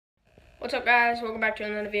What's up, guys? Welcome back to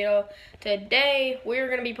another video. Today we're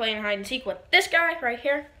gonna be playing hide and seek with this guy right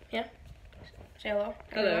here. Yeah. Say hello.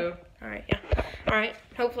 Hello. All right. Yeah. All right.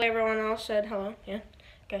 Hopefully everyone else said hello. Yeah.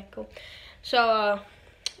 Okay. Cool. So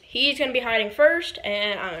he's gonna be hiding first,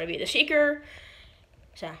 and I'm gonna be the seeker.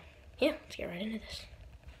 So yeah, let's get right into this.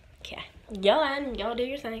 Okay. Y'all do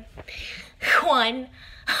your thing. 1,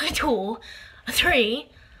 2, 3,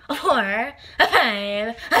 4,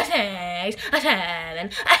 5, 6, 7,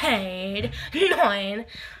 8, 9,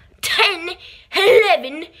 10,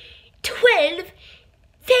 11, 12,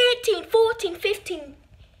 13, 14, 15,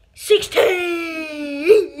 16.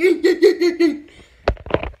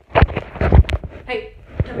 Hey,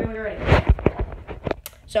 tell me when you're ready.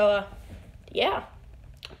 So yeah.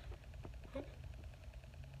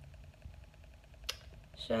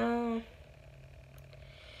 So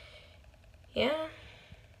yeah.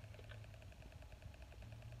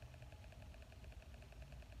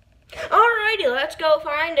 Alrighty, let's go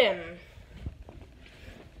find him.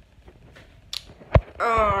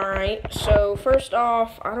 Alright, so first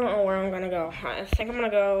off, I don't know where I'm gonna go. I think I'm gonna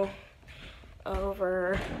go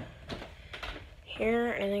over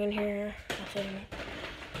here. Anything in here?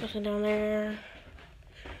 Nothing down there.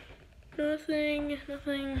 Nothing.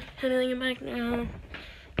 Anything in back now?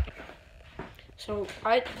 So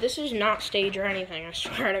this is not stage or anything, I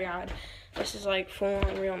swear to God. This is like full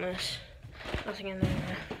on realness. Nothing in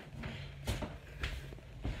there.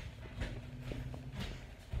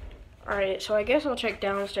 Alright, so I guess I'll check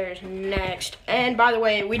downstairs next. And by the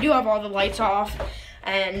way, we do have all the lights off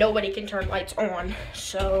and nobody can turn lights on.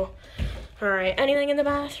 So, alright, anything in the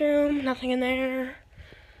bathroom? Nothing in there.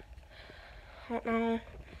 I don't know.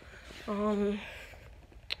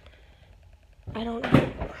 I don't know.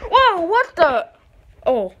 Whoa, what the?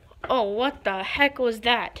 Oh, what the heck was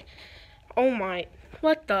that? Oh my,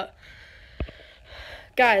 what the?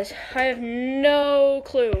 Guys, I have no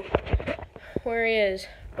clue where he is,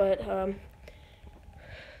 but I'm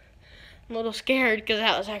a little scared because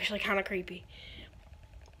that was actually kind of creepy.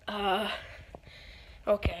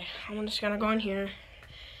 Okay, I'm just gonna go in here,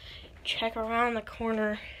 check around the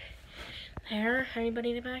corner there.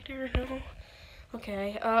 Anybody back there? No?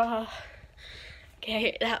 Okay,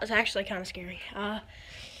 okay, that was actually kind of scary.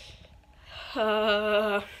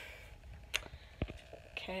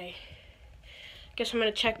 Okay. Guess I'm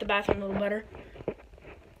gonna check the bathroom a little better.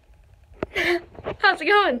 How's it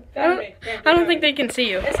going? I don't think they can see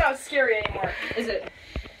you. It's not scary anymore, is it?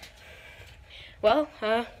 Well,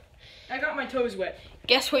 I got my toes wet.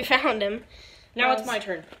 guess we found him. Now it's my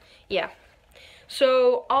turn. Yeah.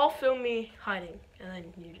 So I'll film me hiding, and then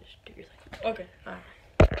you just do your thing. Okay. Alright.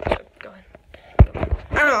 So go ahead.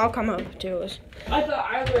 I don't know, I'll come up to us. I thought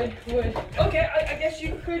I would. Okay, I guess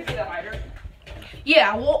you could be the hider.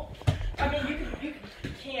 Yeah, well. I mean, you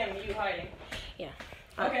can you hiding. Yeah.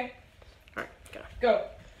 Okay. Alright, go. Go.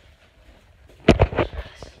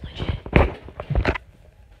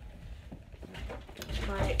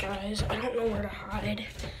 Alright, guys, I don't know where to hide.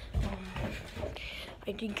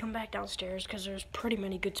 I did come back downstairs because there's pretty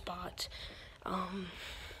many good spots.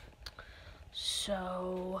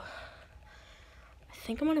 So I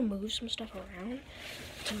think I'm gonna move some stuff around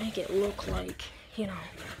to make it look like, you know,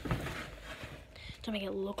 to make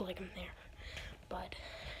it look like I'm there. But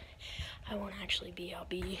I won't actually be. I'll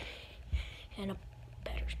be in a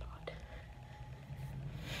better spot.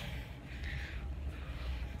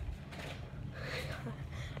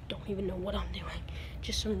 Don't even know what I'm doing.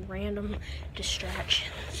 Just some random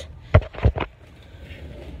distractions.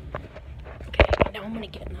 Okay, now I'm gonna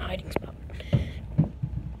get in the hiding spot.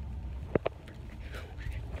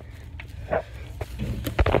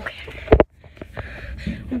 Okay.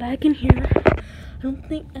 I'm back in here. I don't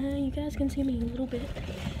think you guys can see me a little bit.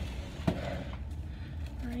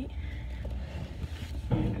 Alright.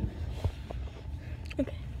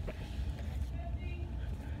 Okay.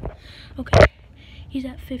 Okay. He's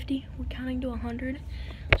at 50. We're counting to 100.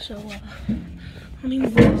 So, let me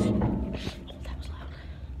move this. Oh, that was loud.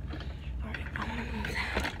 Alright, I want to move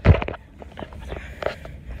that.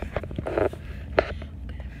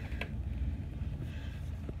 Okay.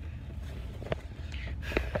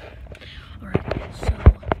 Alright, so,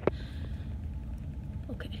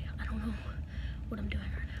 okay, I don't know what I'm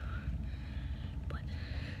doing right now. But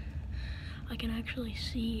I can actually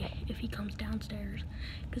see if he comes downstairs,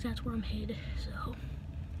 because that's where I'm hid, so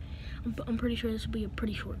I'm pretty sure this will be a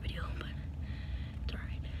pretty short video, but it's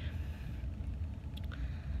alright.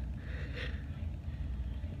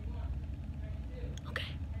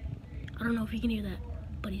 Okay, I don't know if you can hear that,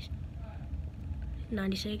 but he's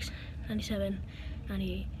 96, 97,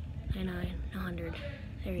 98, 99, 100.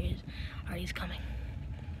 There he is. Alright, he's coming.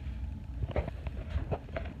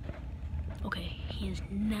 he is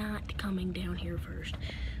not coming down here first.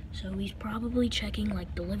 So he's probably checking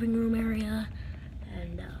like the living room area,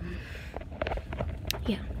 and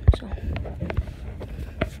yeah, so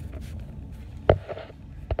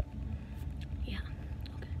yeah,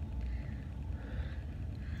 okay.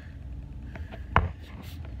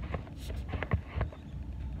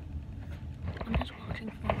 I'm just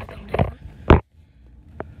watching for him to come down.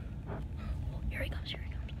 Oh, here he comes, here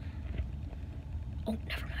he comes. Oh,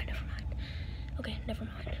 never mind, never mind. Okay, never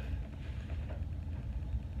mind.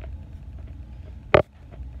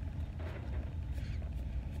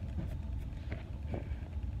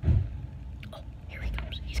 Oh, here he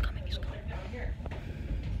comes. He's coming, he's coming.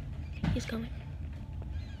 He's coming.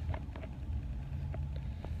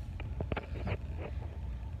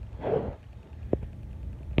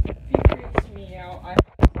 If he freaks me out,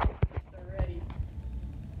 they're ready.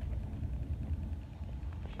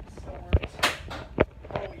 So works.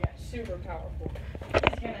 Oh yeah, super powerful.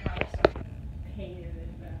 He's gonna have some pain in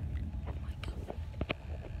his back. Oh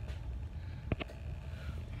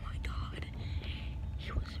my god.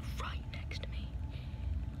 He was right next to me.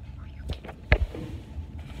 Are you kidding me?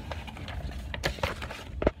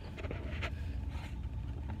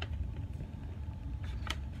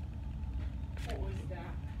 What was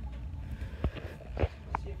that?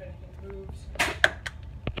 See if anything moves.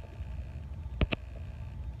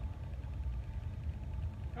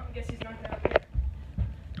 Oh, I guess he's not out here.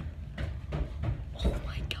 Oh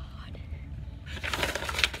my god.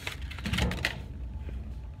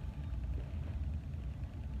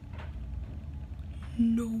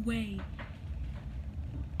 No way.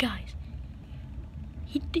 Guys,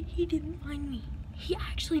 he didn't find me. He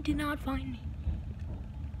actually did not find me.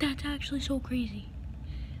 That's actually so crazy.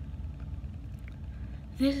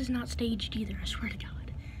 This is not staged either, I swear to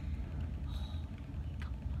God. Oh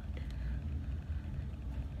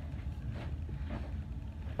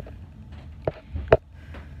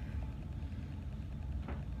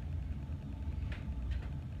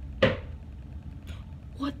my God.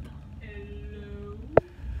 What the? Hello?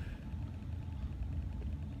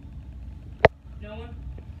 No one?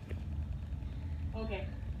 Okay.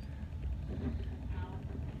 Ow.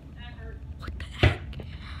 That hurt. What the heck?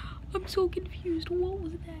 I'm so confused. What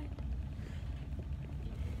was that?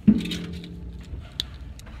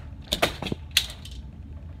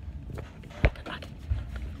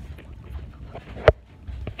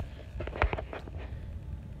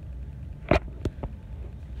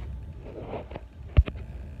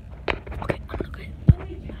 Okay, I'm not good.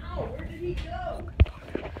 Holy cow, where did he go?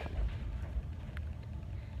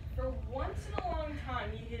 For once in a long time,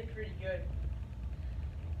 he hit pretty good.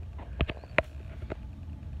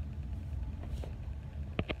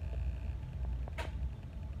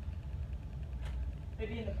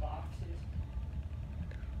 Maybe in the boxes.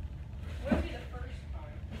 Wouldn't be the first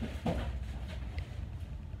time.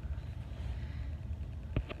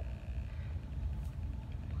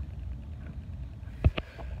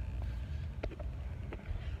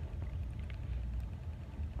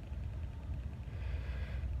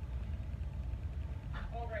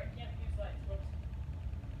 All right, can't use lights. Whoops.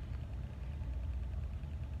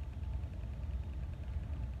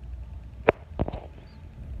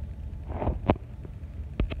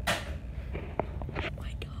 Oh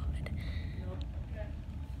my God. Nope.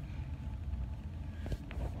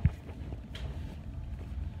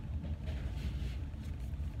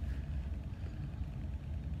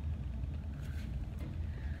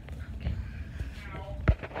 Okay. Ow.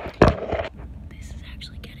 This is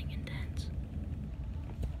actually getting intense.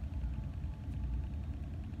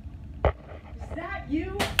 Is that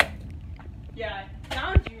you? Yeah,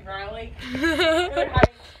 found you, Riley. Good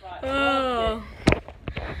hiding spot. Loved it.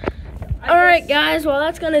 I Alright guess- guys, well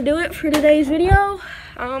that's gonna do it for today's video.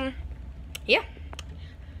 Yeah.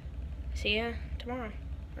 See ya tomorrow.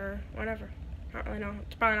 Or whenever. I don't really know.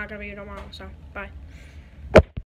 It's probably not gonna be tomorrow, so bye.